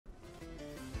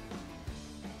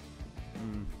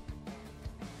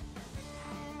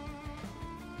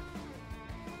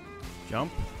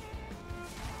Jump.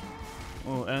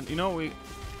 Oh, and you know, we...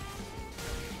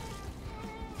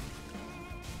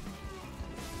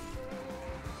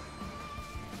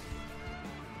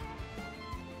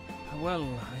 Well,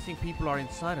 I think people are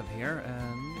inside of here,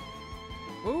 and...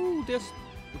 Oh, this...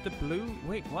 With the blue...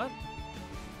 Wait, what?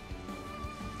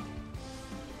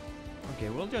 Okay,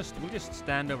 we'll just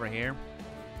stand over here.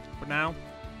 For now.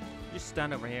 Just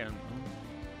stand over here.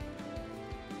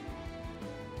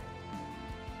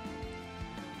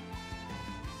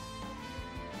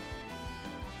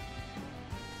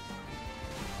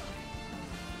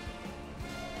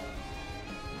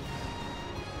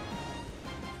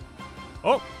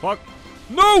 Oh, fuck.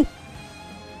 No!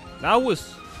 That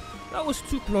was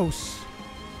too close.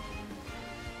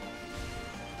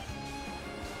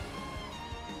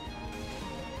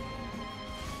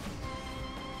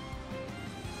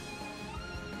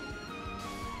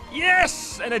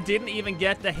 Yes! And I didn't even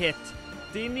get the hit.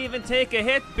 Didn't even take a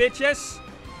hit, bitches.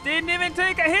 Didn't even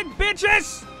take a hit,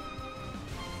 bitches!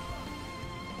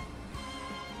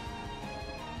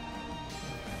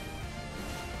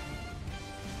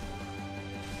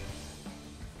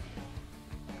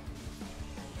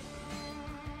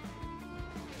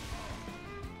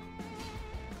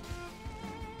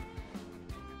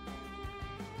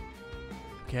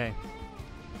 Okay.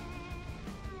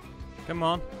 Come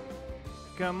on.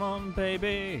 Come on,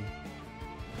 baby.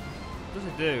 What does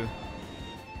it do?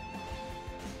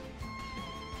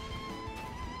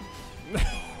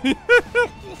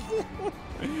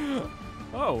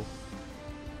 Oh.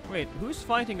 Wait, who's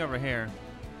fighting over here?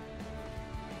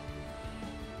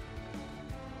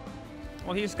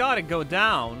 Well, he's gotta go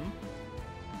down.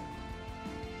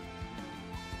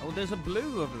 Oh, there's a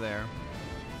blue over there.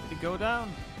 Did he go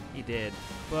down? He did.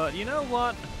 But you know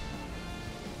what?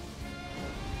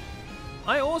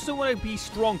 I also want to be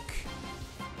strong.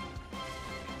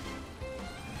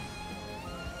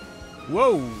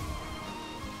 Whoa.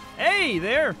 Hey,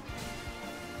 there.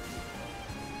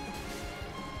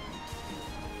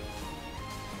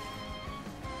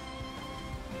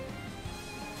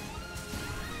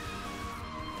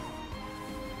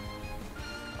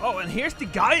 Oh, and here's the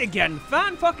guy again.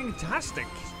 Fan-fucking-tastic.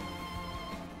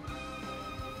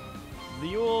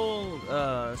 The old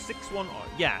 6-1.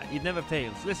 Yeah, it never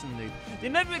fails. Listen, dude. You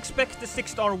never expect the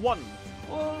 6-star 1.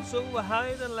 Also,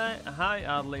 hi,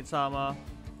 Adelaide Sama.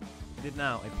 Did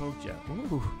now? I poked you.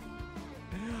 Ooh.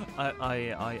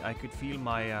 I could feel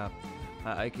my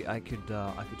I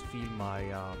could feel my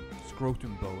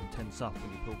scrotum bone tense up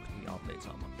when you poked me, Adelaide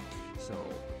Sama. So,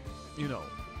 you know,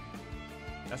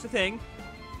 that's the thing.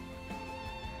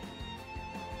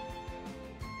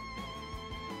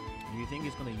 Do you think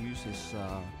he's gonna use his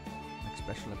like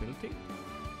special ability?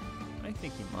 I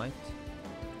think he might.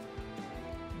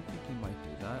 I think he might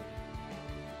do that.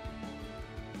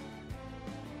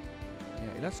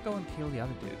 Yeah, let's go and kill the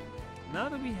other dude. Now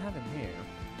that we have him here.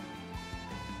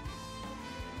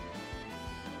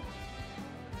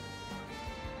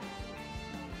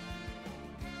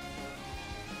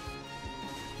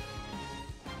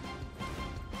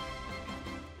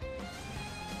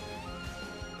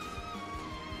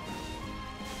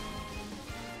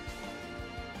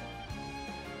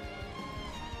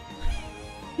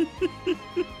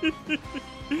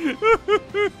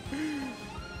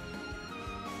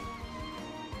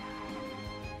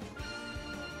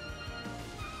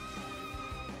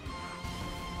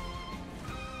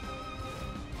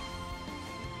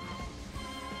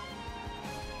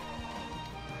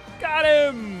 Got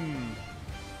him!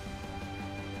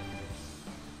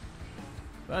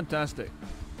 Fantastic.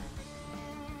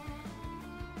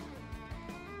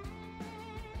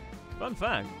 Fun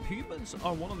fact, humans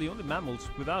are one of the only mammals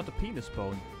without a penis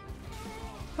bone.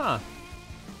 Huh.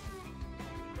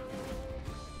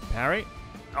 Parry?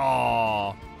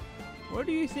 Aww. Where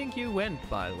do you think you went,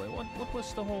 by the way? What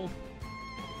was the whole...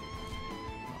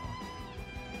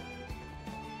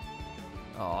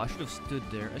 Oh, I should have stood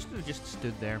there. I should have just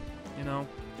stood there, you know.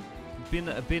 Been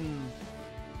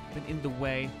in the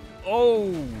way.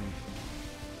 Oh!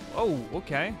 Oh,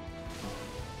 okay.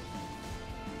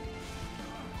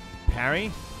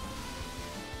 Parry?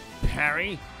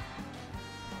 Parry?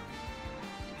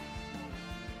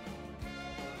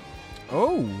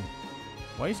 Oh!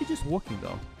 Why is he just walking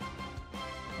though?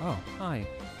 Oh, hi.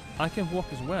 I can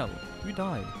walk as well. Who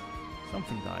died?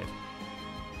 Something died.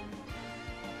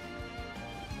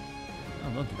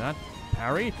 Oh, don't do that.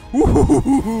 Parry?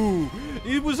 Ooh!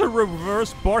 It was a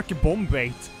reverse bark bomb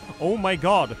bait. Oh my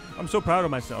god. I'm so proud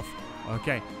of myself.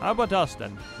 Okay, how about us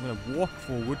then? I'm gonna walk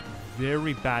forward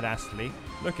very badassly.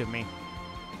 Look at me.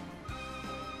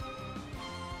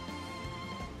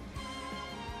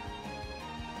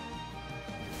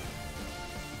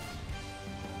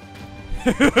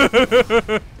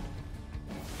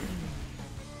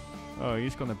 Oh,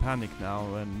 he's gonna panic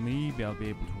now, and maybe I'll be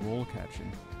able to roll catch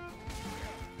him.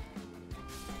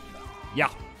 Yeah,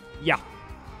 yeah.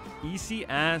 Easy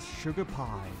as sugar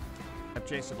pie. I've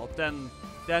chased a lot. Then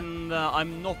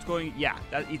I'm not going. Yeah,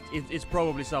 it's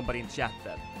probably somebody in chat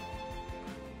then.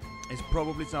 It's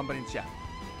probably somebody in chat.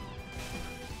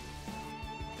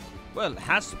 Well,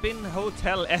 has been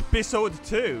Hotel episode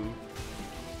 2.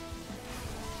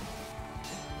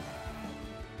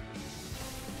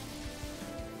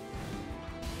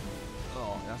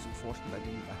 Oh, that's unfortunate. I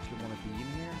didn't actually want to be in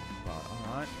here, but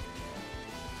alright.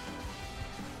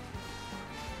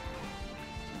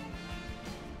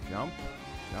 Jump,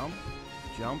 jump,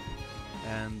 jump,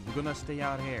 and we're gonna stay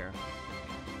out here.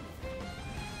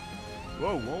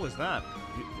 Whoa, what was that?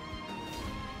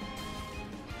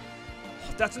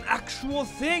 That's an actual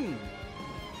thing!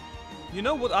 You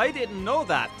know what? I didn't know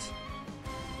that.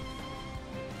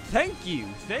 Thank you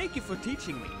for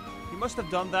teaching me. You must have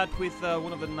done that with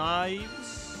one of the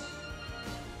knives.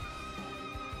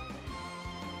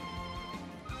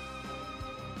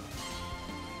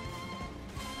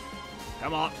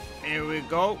 Come on, here we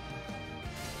go.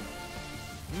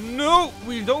 No,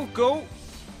 we don't go.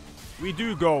 We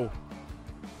do go.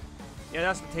 Yeah,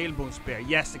 that's the tailbone spear.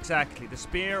 Yes, exactly. The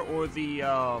spear or the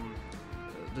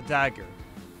dagger.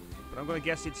 But I'm gonna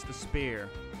guess it's the spear.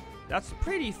 That's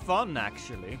pretty fun,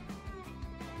 actually.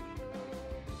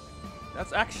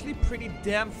 That's actually pretty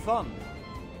damn fun.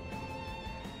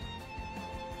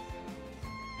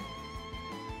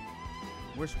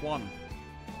 Where's one?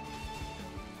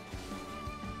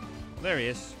 Oh, there he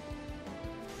is.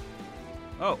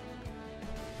 Oh.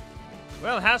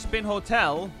 Well, has been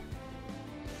hotel.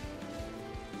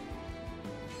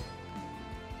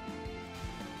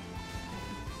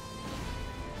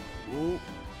 Ooh.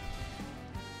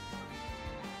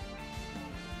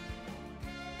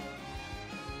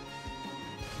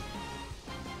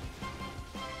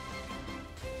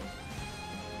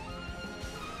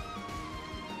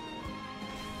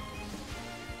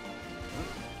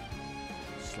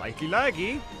 Slightly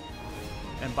laggy.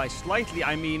 And by slightly,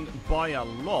 I mean by a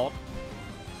lot.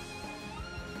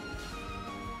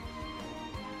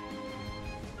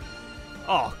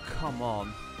 Oh, come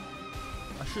on.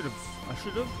 I should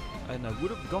have, and I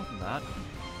would have gotten that.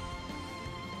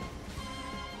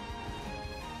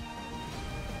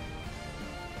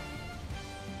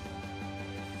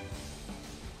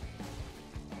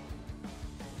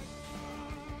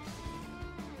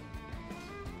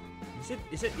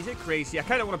 Is it crazy? I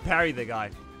kind of want to parry the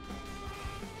guy.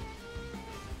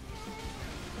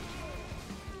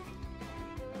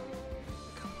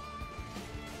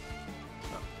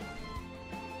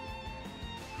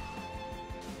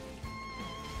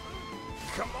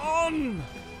 Come on!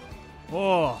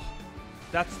 Oh,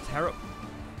 that's terrible.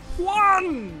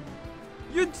 One!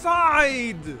 You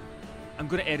died! I'm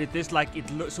gonna edit this like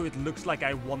so it looks like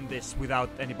I won this without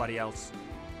anybody else.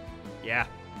 Yeah.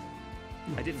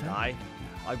 I didn't die.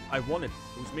 I won it.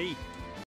 It was me.